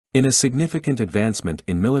In a significant advancement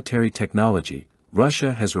in military technology,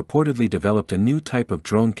 Russia has reportedly developed a new type of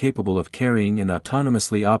drone capable of carrying and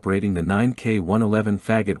autonomously operating the 9K111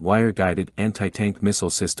 Fagot wire-guided anti-tank missile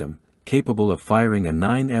system, capable of firing a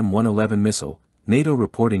 9M111 missile, NATO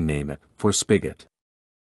reporting name for Spigot.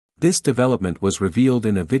 This development was revealed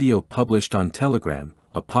in a video published on Telegram,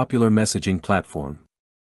 a popular messaging platform.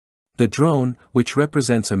 The drone, which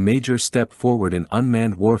represents a major step forward in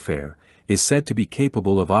unmanned warfare, is said to be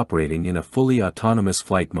capable of operating in a fully autonomous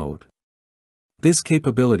flight mode. This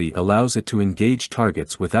capability allows it to engage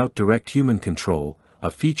targets without direct human control, a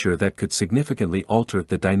feature that could significantly alter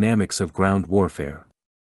the dynamics of ground warfare.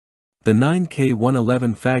 The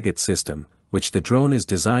 9K111 Fagot system, which the drone is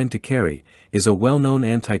designed to carry, is a well-known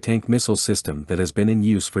anti-tank missile system that has been in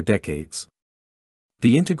use for decades.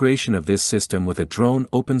 The integration of this system with a drone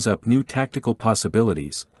opens up new tactical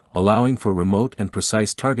possibilities, allowing for remote and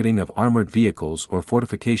precise targeting of armored vehicles or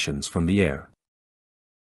fortifications from the air.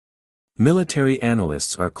 Military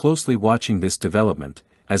analysts are closely watching this development,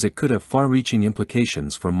 as it could have far-reaching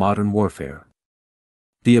implications for modern warfare.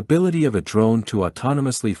 The ability of a drone to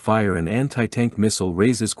autonomously fire an anti-tank missile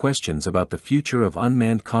raises questions about the future of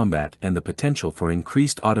unmanned combat and the potential for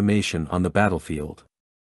increased automation on the battlefield.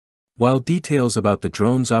 While details about the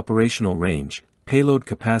drone's operational range, payload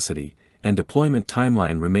capacity, and deployment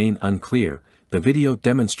timeline remain unclear, the video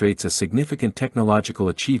demonstrates a significant technological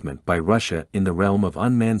achievement by Russia in the realm of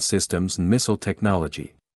unmanned systems and missile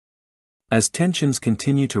technology. As tensions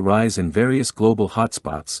continue to rise in various global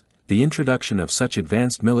hotspots, the introduction of such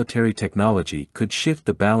advanced military technology could shift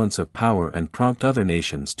the balance of power and prompt other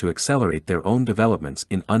nations to accelerate their own developments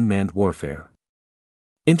in unmanned warfare.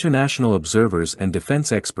 International observers and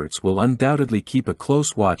defense experts will undoubtedly keep a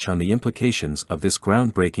close watch on the implications of this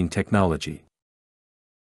groundbreaking technology.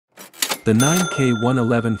 The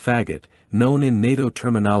 9K111 Fagot, known in NATO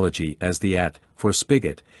terminology as the AT for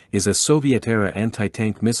Spigot, is a Soviet-era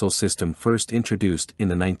anti-tank missile system first introduced in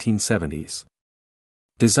the 1970s.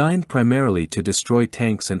 Designed primarily to destroy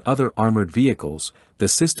tanks and other armored vehicles, the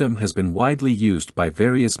system has been widely used by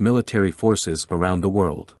various military forces around the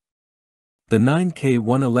world. The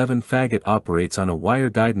 9K111 Fagot operates on a wire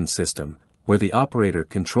guidance system, where the operator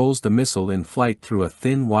controls the missile in flight through a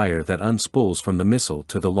thin wire that unspools from the missile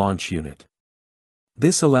to the launch unit.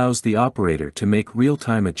 This allows the operator to make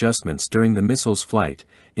real-time adjustments during the missile's flight,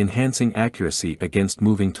 enhancing accuracy against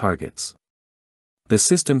moving targets. The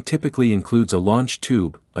system typically includes a launch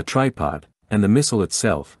tube, a tripod, and the missile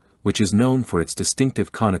itself, which is known for its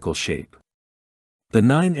distinctive conical shape. The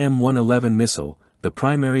 9M111 missile, the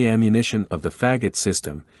primary ammunition of the Fagot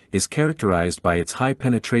system, is characterized by its high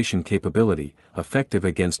penetration capability, effective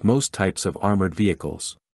against most types of armored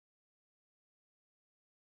vehicles.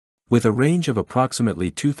 With a range of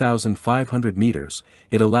approximately 2,500 meters,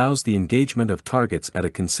 it allows the engagement of targets at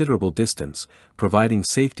a considerable distance, providing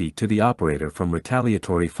safety to the operator from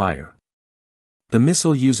retaliatory fire. The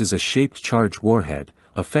missile uses a shaped charge warhead,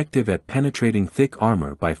 effective at penetrating thick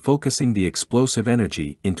armor by focusing the explosive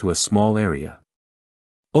energy into a small area.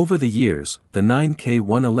 Over the years, the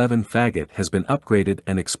 9K111 Fagot has been upgraded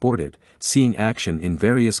and exported, seeing action in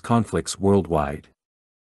various conflicts worldwide.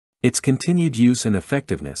 Its continued use and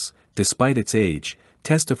effectiveness, despite its age,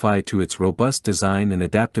 testify to its robust design and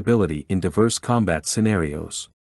adaptability in diverse combat scenarios.